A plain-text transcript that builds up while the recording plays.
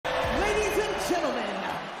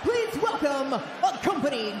welcome,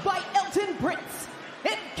 accompanied by Elton Prince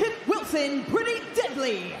and Kip Wilson, Pretty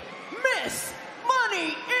Deadly, Miss Money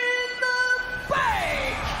in the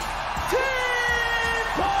Bank, Tiffany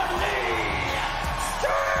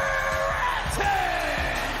Stratton!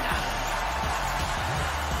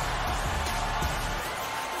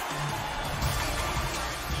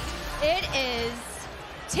 It is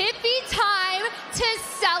Tiffy time to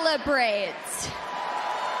celebrate.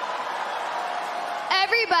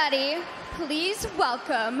 Everybody, please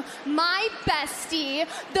welcome my bestie,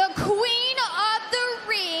 the Queen of the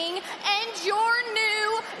Ring, and your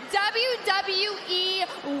new WWE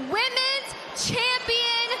Women's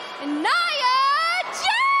Champion, Nia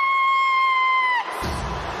Jax!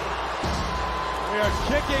 We are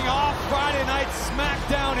kicking off Friday Night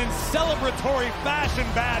SmackDown in celebratory fashion,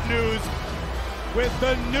 bad news, with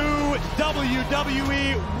the new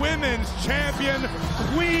WWE Women's Champion,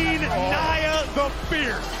 Queen Nia the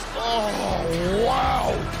Fierce. Oh,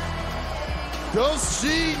 wow. Does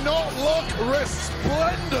she not look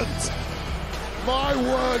resplendent? My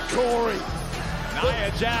word, Corey.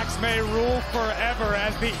 Nia Jax may rule forever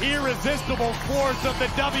as the irresistible force of the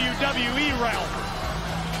WWE realm.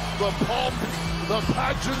 The pomp, the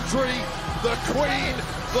pageantry, the queen,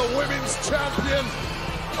 the women's champion,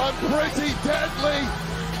 and Pretty Deadly.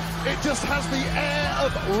 It just has the air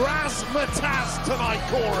of razzmatazz tonight,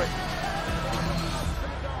 Corey.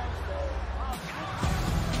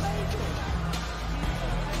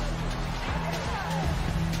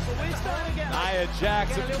 Nia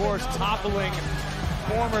Jax, of course, toppling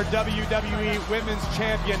former WWE Women's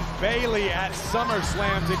Champion Bayley at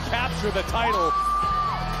SummerSlam to capture the title,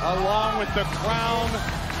 along with the crown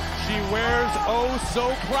she wears oh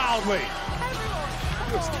so proudly.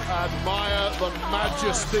 Just admire the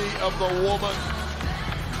majesty of the woman.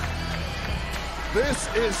 This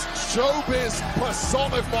is showbiz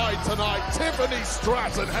personified tonight. Tiffany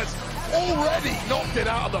Stratton has already knocked it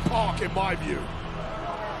out of the park, in my view.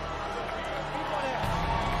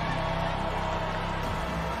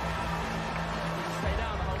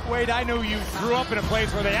 Wade, I know you grew up in a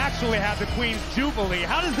place where they actually have the Queen's Jubilee.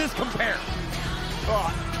 How does this compare?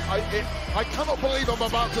 I cannot believe I'm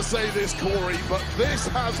about to say this, Corey, but this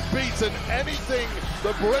has beaten anything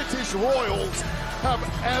the British Royals have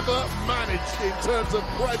ever managed in terms of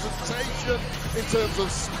presentation, in terms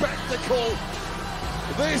of spectacle.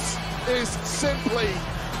 This is simply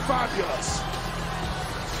fabulous.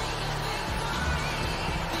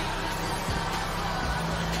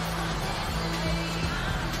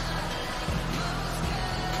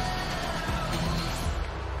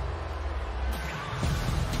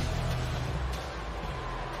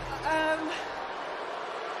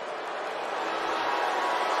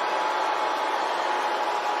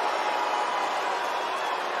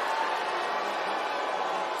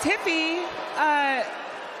 Tiffy,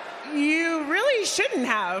 you really shouldn't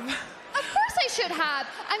have. Of course I should have.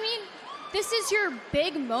 I mean, this is your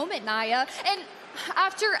big moment, Nia. And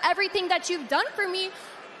after everything that you've done for me,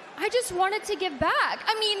 I just wanted to give back.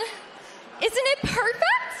 I mean, isn't it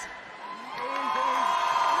perfect?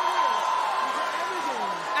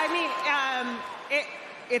 I mean,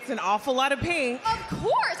 it's an awful lot of pink. Of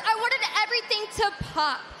course. I wanted everything to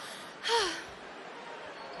pop.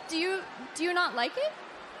 Do you not like it?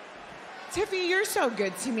 Tiffy, you're so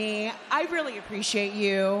good to me. I really appreciate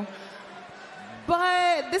you.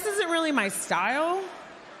 But this isn't really my style.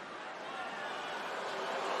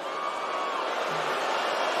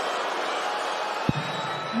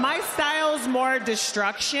 My style's more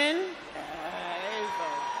destruction.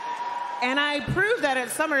 And I proved that at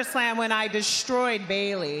SummerSlam when I destroyed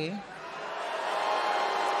Bayley.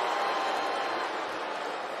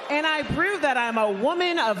 And I proved that I'm a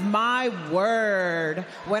woman of my word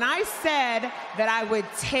when I said that I would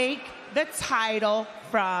take the title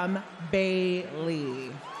from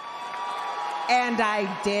Bayley. And I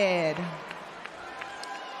did.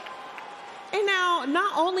 And now,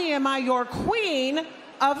 not only am I your queen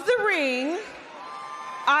of the ring,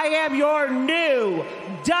 I am your new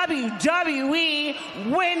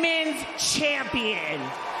WWE Women's Champion.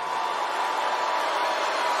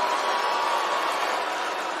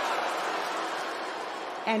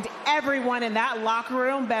 And everyone in that locker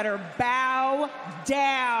room better bow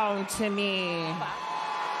down to me.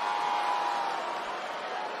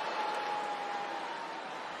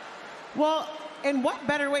 Well, and what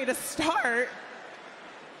better way to start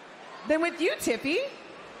than with you, Tiffy?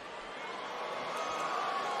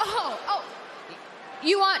 Oh,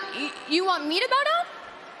 you want me to bow down?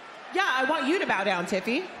 Yeah, I want you to bow down,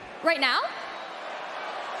 Tiffy. Right now?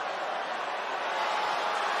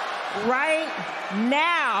 Right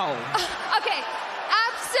now. Okay,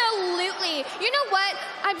 absolutely. Absolutely. You know what?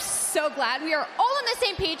 I'm so glad we are all on the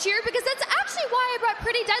same page here because that's actually why I brought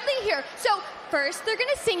Pretty Deadly here. So first, they're going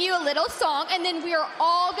to sing you a little song, and then we are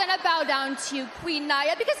all going to bow down to Queen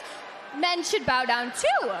Nia because men should bow down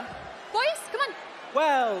too. Boys, come on.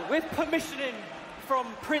 Well, with permission from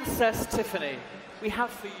Princess Tiffany, we have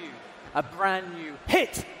for you a brand new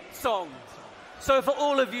hit song. So for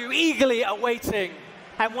all of you eagerly awaiting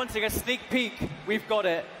and wanting a sneak peek, we've got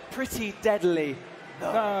it. Pretty Deadly,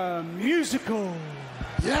 the musical.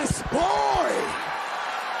 Yes, boy!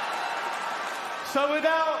 So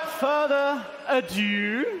without further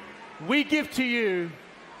ado, we give to you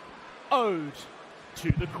Ode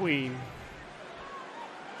to the Queen.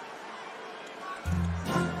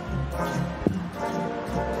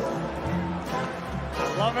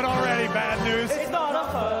 Love it already, bad news. It's not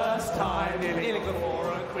our first time kneeling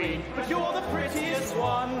before a queen, but you're the prettiest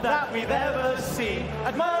one that we've ever seen.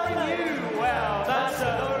 Admiring you, well, that's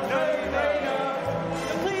a no-brainer.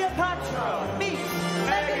 The Cleopatra meets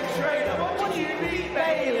Meghan Trainor. What would you beat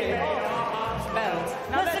Bailey? Arm's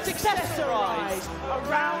belt. Now let's accessorize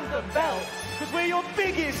around the belt, because we're your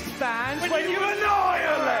biggest fans when you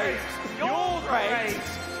annihilate your great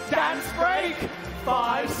dance break.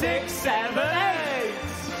 5, 6, 7, 8.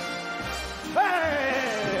 Hey!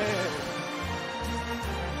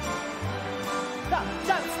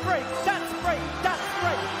 That's great, that's great, that's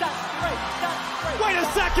great, that's great, that's great. Wait a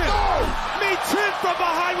second! Oh! Mi Chin from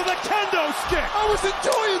behind with a kendo stick! I was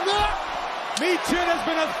enjoying that! Mi Chin has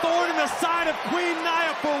been a thorn in the side of Queen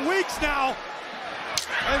Nia for weeks now.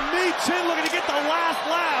 And Mi Chin looking to get the last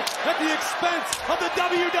laugh at the expense of the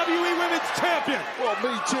WWE Women's Champion. Well,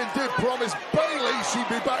 Mi Chin did promise Bailey she'd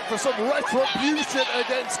be back for some retribution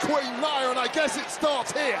against Queen Nia, and I guess it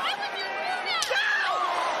starts here.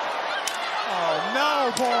 Oh,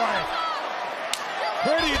 no, boy.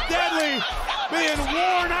 Pretty Deadly being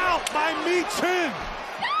worn out by Mi Chin.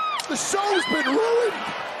 The show's been ruined.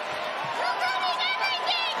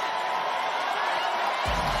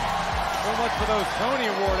 So much for those Tony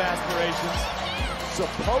Award aspirations.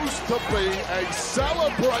 Supposed to be a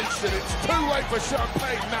celebration. It's too late for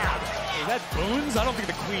champagne now. Is that Boone's? I don't think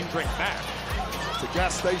the Queen drinks that. It's a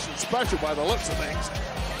gas station special by the looks of things.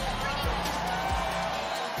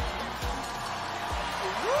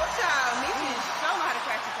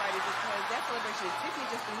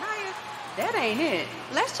 That ain't it.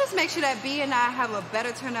 Let's just make sure that B and I have a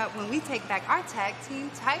better turnout when we take back our tag team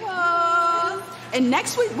titles. And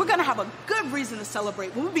next week, we're going to have a good reason to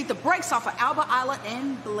celebrate when we beat the brakes off of Alba, Isla,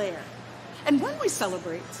 and Blair. And when we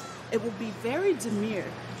celebrate, it will be very demure,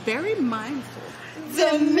 very mindful.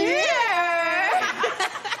 Demure!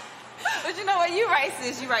 But you know what? You're right,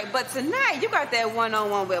 sis. You're right. But tonight, you got that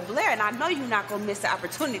one-on-one with Blair, and I know you're not going to miss the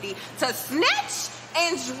opportunity to snatch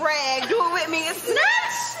and drag. Do it with me.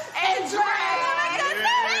 Snatch and drag.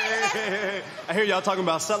 I hear y'all talking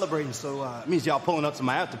about celebrating, so it means y'all pulling up to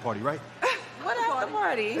my after party, right? What after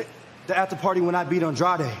party? The after party when I beat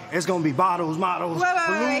Andrade. It's gonna be bottles, models,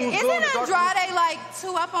 balloons. Isn't Andrade like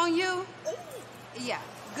 2 up on you? Yeah.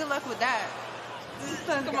 Good luck with that.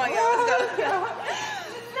 Come on, y'all. Let's go.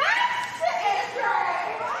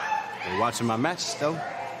 They're watching my matches, though.